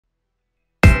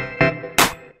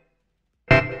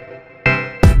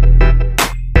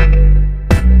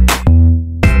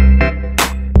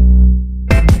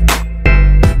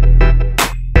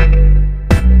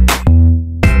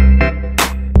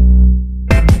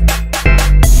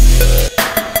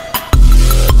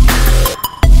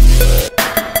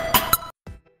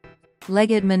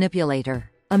Legged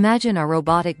manipulator. Imagine a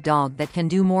robotic dog that can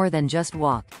do more than just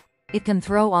walk. It can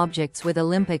throw objects with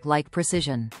Olympic-like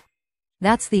precision.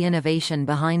 That's the innovation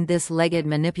behind this legged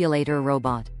manipulator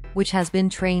robot, which has been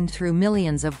trained through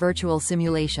millions of virtual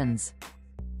simulations.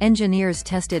 Engineers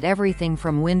tested everything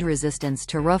from wind resistance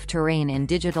to rough terrain in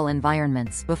digital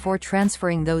environments before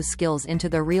transferring those skills into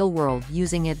the real world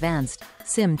using advanced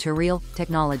sim-to-real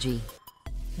technology.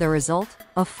 The result?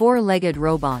 A four-legged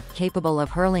robot capable of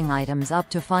hurling items up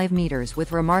to 5 meters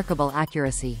with remarkable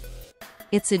accuracy.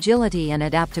 Its agility and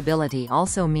adaptability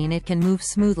also mean it can move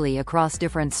smoothly across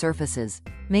different surfaces,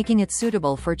 making it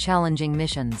suitable for challenging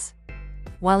missions.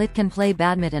 While it can play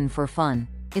badminton for fun,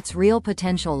 its real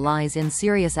potential lies in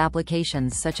serious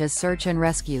applications such as search and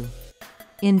rescue.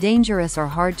 In dangerous or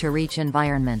hard-to-reach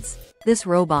environments, this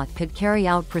robot could carry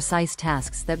out precise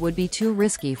tasks that would be too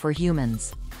risky for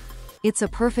humans. It's a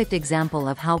perfect example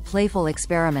of how playful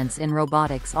experiments in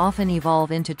robotics often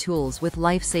evolve into tools with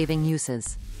life-saving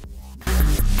uses.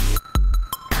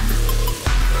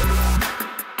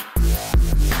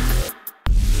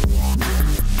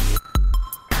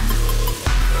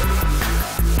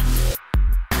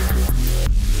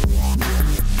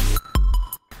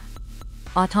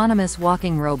 Autonomous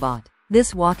walking robot.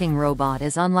 This walking robot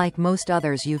is unlike most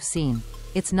others you've seen.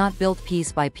 It's not built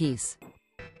piece by piece.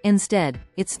 Instead,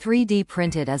 it's 3D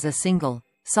printed as a single,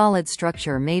 solid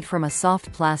structure made from a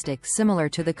soft plastic similar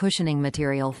to the cushioning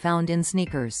material found in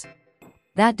sneakers.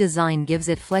 That design gives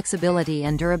it flexibility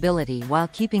and durability while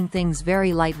keeping things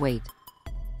very lightweight.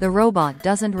 The robot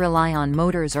doesn't rely on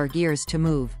motors or gears to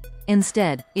move.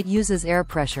 Instead, it uses air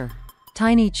pressure.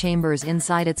 Tiny chambers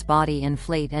inside its body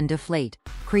inflate and deflate,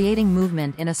 creating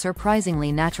movement in a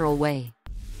surprisingly natural way.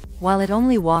 While it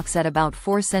only walks at about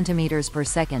 4 centimeters per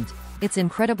second, it's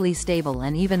incredibly stable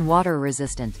and even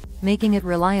water-resistant, making it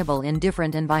reliable in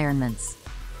different environments.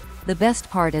 The best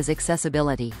part is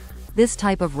accessibility. This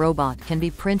type of robot can be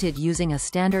printed using a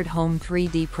standard home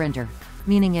 3D printer,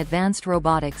 meaning advanced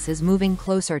robotics is moving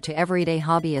closer to everyday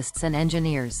hobbyists and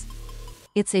engineers.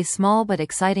 It's a small but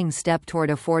exciting step toward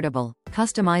affordable,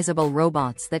 customizable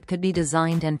robots that could be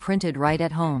designed and printed right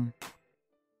at home.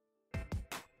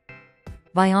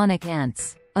 Bionic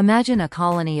ants. Imagine a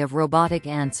colony of robotic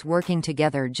ants working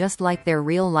together just like their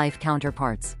real-life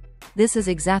counterparts. This is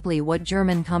exactly what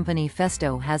German company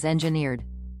Festo has engineered.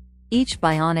 Each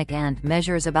bionic ant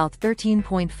measures about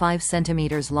 13.5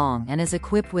 centimeters long and is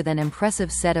equipped with an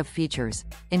impressive set of features,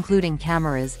 including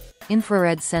cameras,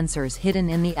 infrared sensors hidden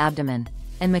in the abdomen,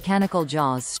 and mechanical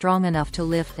jaws strong enough to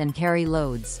lift and carry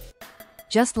loads.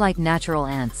 Just like natural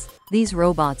ants, these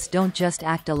robots don't just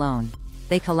act alone.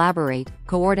 They collaborate,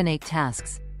 coordinate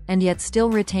tasks, and yet still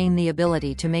retain the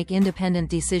ability to make independent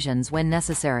decisions when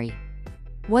necessary.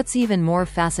 What's even more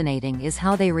fascinating is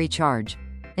how they recharge.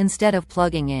 Instead of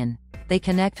plugging in, they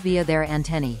connect via their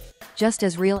antennae, just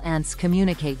as real ants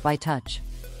communicate by touch.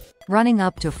 Running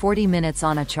up to 40 minutes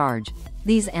on a charge,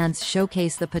 these ants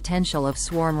showcase the potential of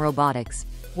swarm robotics,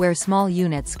 where small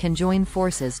units can join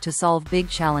forces to solve big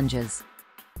challenges.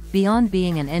 Beyond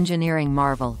being an engineering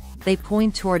marvel, they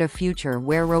point toward a future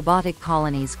where robotic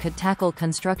colonies could tackle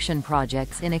construction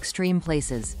projects in extreme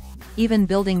places, even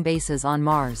building bases on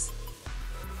Mars.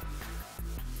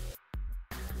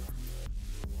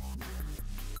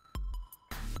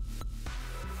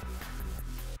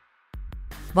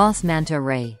 Boss Manta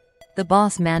Ray. The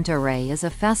Boss Manta Ray is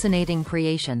a fascinating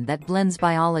creation that blends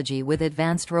biology with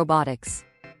advanced robotics.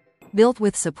 Built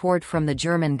with support from the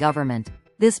German government,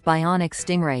 this bionic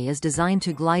stingray is designed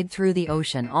to glide through the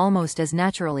ocean almost as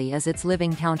naturally as its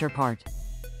living counterpart.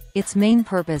 Its main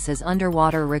purpose is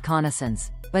underwater reconnaissance,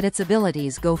 but its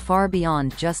abilities go far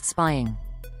beyond just spying.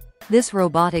 This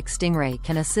robotic stingray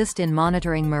can assist in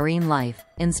monitoring marine life,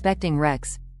 inspecting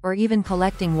wrecks, or even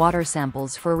collecting water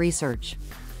samples for research.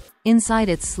 Inside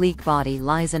its sleek body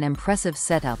lies an impressive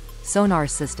setup, sonar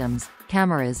systems,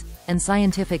 cameras, and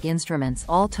scientific instruments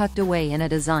all tucked away in a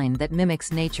design that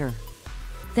mimics nature.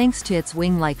 Thanks to its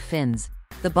wing-like fins,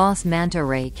 the Boss Manta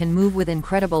Ray can move with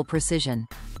incredible precision,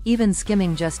 even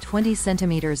skimming just 20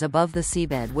 centimeters above the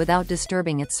seabed without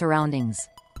disturbing its surroundings.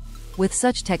 With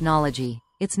such technology,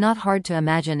 it's not hard to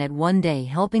imagine it one day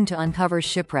helping to uncover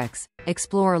shipwrecks,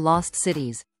 explore lost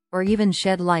cities, or even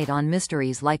shed light on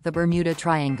mysteries like the Bermuda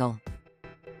Triangle.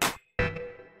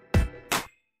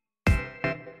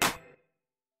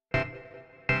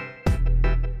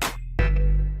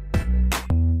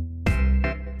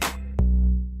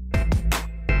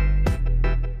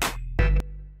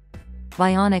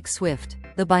 Bionic Swift.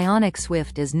 The Bionic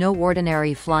Swift is no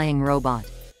ordinary flying robot.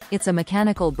 It's a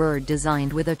mechanical bird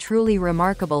designed with a truly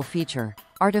remarkable feature: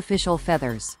 artificial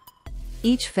feathers.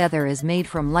 Each feather is made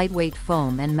from lightweight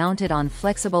foam and mounted on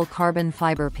flexible carbon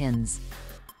fiber pins.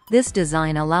 This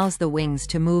design allows the wings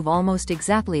to move almost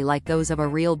exactly like those of a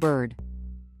real bird.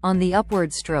 On the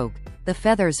upward stroke, the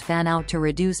feathers fan out to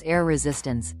reduce air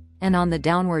resistance, and on the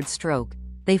downward stroke,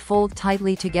 they fold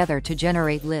tightly together to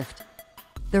generate lift.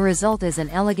 The result is an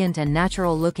elegant and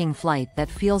natural-looking flight that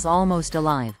feels almost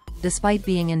alive, despite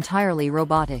being entirely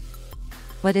robotic.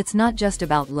 But it's not just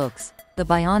about looks. The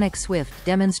Bionic Swift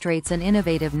demonstrates an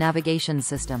innovative navigation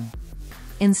system.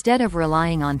 Instead of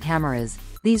relying on cameras,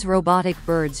 these robotic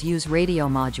birds use radio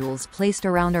modules placed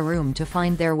around a room to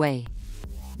find their way.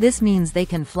 This means they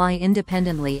can fly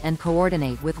independently and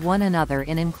coordinate with one another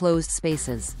in enclosed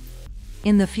spaces.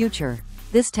 In the future,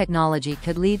 this technology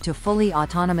could lead to fully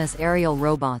autonomous aerial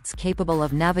robots capable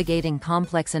of navigating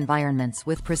complex environments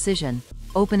with precision,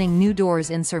 opening new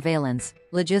doors in surveillance,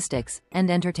 logistics, and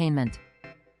entertainment.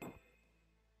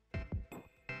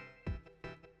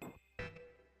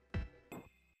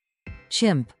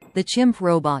 Chimp. The chimp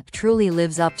robot truly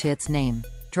lives up to its name,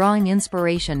 drawing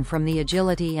inspiration from the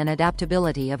agility and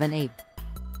adaptability of an ape.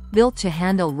 Built to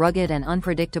handle rugged and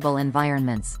unpredictable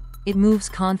environments, it moves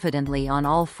confidently on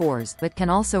all fours but can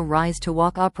also rise to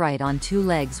walk upright on two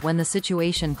legs when the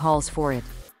situation calls for it.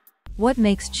 What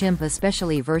makes Chimp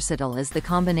especially versatile is the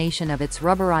combination of its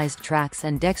rubberized tracks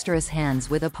and dexterous hands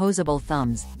with opposable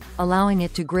thumbs, allowing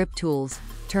it to grip tools,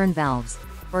 turn valves,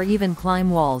 or even climb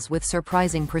walls with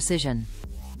surprising precision.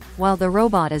 While the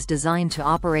robot is designed to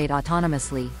operate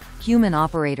autonomously, human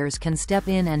operators can step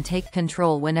in and take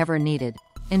control whenever needed,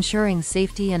 ensuring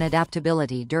safety and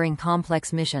adaptability during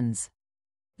complex missions.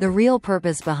 The real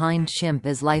purpose behind Chimp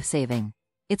is life-saving.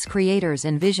 Its creators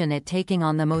envision it taking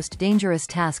on the most dangerous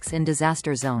tasks in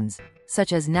disaster zones,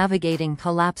 such as navigating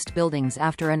collapsed buildings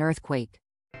after an earthquake.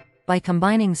 By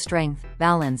combining strength,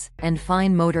 balance, and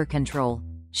fine motor control,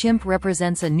 Chimp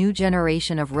represents a new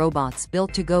generation of robots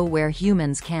built to go where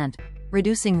humans can't,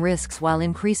 reducing risks while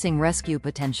increasing rescue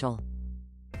potential.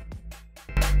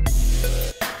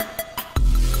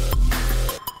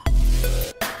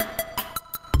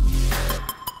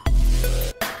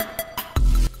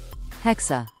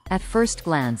 Hexa. At first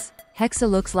glance, Hexa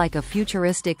looks like a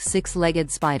futuristic six-legged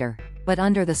spider, but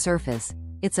under the surface,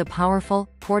 it's a powerful,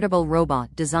 portable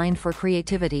robot designed for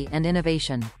creativity and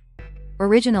innovation.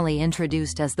 Originally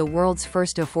introduced as the world's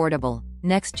first affordable,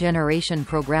 next-generation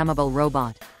programmable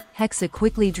robot, Hexa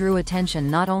quickly drew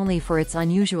attention not only for its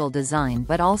unusual design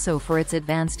but also for its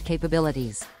advanced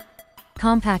capabilities.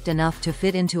 Compact enough to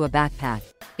fit into a backpack,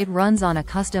 it runs on a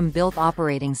custom-built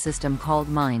operating system called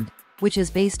Mind, which is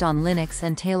based on Linux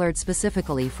and tailored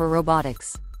specifically for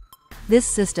robotics. This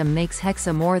system makes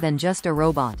Hexa more than just a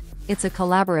robot, it's a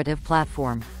collaborative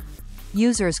platform.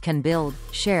 Users can build,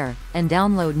 share, and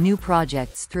download new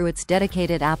projects through its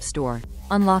dedicated app store,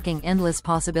 unlocking endless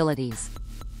possibilities.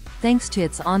 Thanks to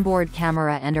its onboard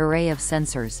camera and array of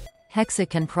sensors, Hexa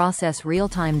can process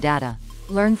real-time data,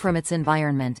 learn from its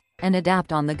environment, and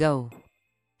adapt on the go.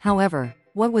 However,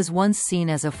 what was once seen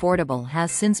as affordable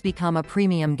has since become a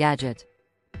premium gadget.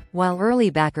 While early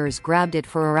backers grabbed it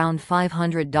for around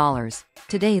 $500,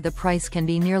 today the price can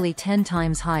be nearly 10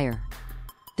 times higher.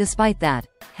 Despite that,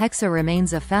 Hexa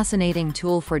remains a fascinating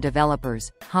tool for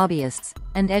developers, hobbyists,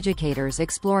 and educators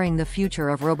exploring the future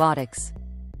of robotics.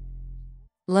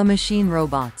 La Machine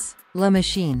Robots. La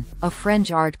Machine, a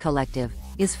French art collective,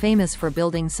 is famous for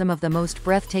building some of the most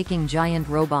breathtaking giant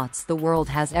robots the world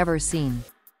has ever seen.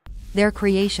 Their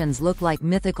creations look like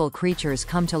mythical creatures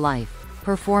come to life,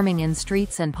 performing in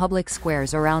streets and public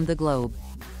squares around the globe.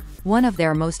 One of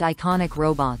their most iconic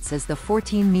robots is the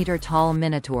 14-meter-tall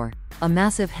Minotaur, a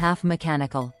massive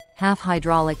half-mechanical,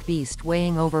 half-hydraulic beast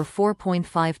weighing over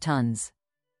 4.5 tons.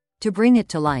 To bring it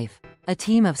to life, a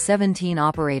team of 17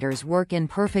 operators work in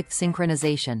perfect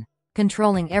synchronization,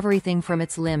 controlling everything from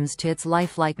its limbs to its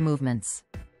lifelike movements.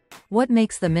 What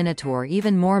makes the Minotaur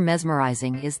even more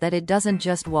mesmerizing is that it doesn't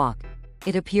just walk,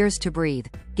 it appears to breathe,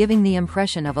 giving the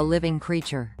impression of a living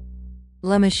creature.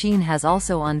 La Machine has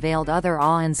also unveiled other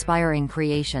awe-inspiring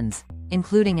creations,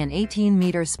 including an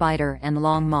 18-meter spider and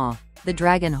long maw, the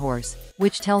Dragon Horse,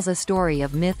 which tells a story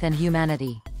of myth and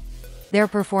humanity. Their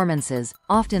performances,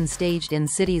 often staged in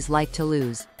cities like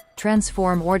Toulouse,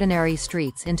 transform ordinary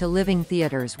streets into living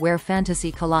theaters where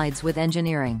fantasy collides with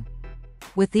engineering.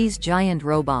 With these giant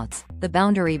robots, the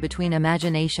boundary between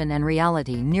imagination and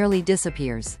reality nearly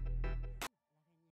disappears.